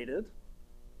correlated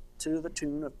to the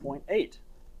tune of 0.8.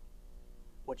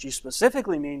 What you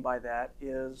specifically mean by that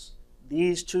is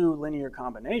these two linear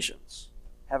combinations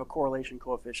have a correlation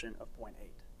coefficient of 0.8.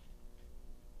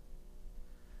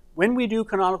 When we do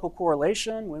canonical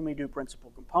correlation, when we do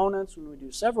principal components, when we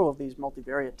do several of these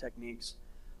multivariate techniques,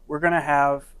 we're going to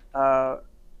have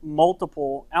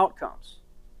multiple outcomes.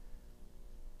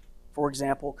 For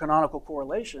example, canonical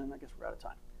correlation, I guess we're out of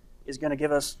time, is going to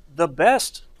give us the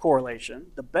best correlation,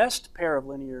 the best pair of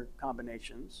linear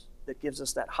combinations that gives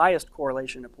us that highest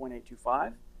correlation of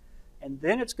 0.825, and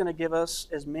then it's going to give us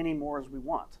as many more as we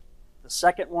want. The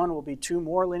second one will be two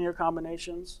more linear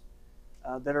combinations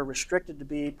that are restricted to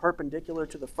be perpendicular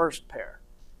to the first pair.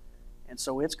 And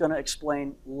so it's going to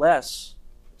explain less,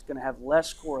 it's going to have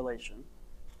less correlation,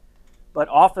 but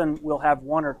often we'll have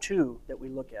one or two that we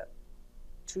look at.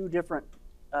 Two different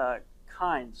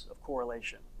kinds of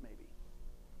correlation, maybe.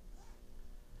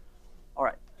 All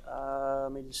right,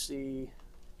 let me just see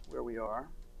where we are.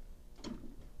 So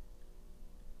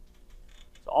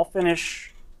I'll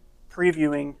finish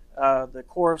previewing the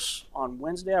course on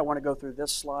Wednesday. I want to go through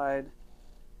this slide.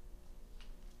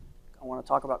 I want to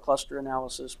talk about cluster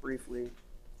analysis briefly.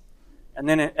 And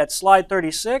then at slide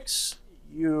 36,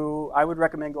 I would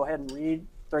recommend go ahead and read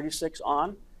 36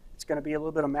 on. It's going to be a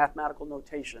little bit of mathematical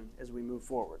notation as we move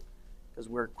forward, because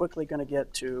we're quickly going to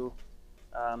get to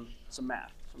some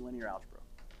math, some linear algebra.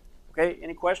 Okay,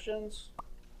 any questions?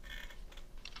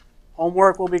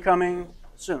 Homework will be coming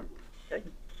soon. Okay,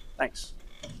 thanks.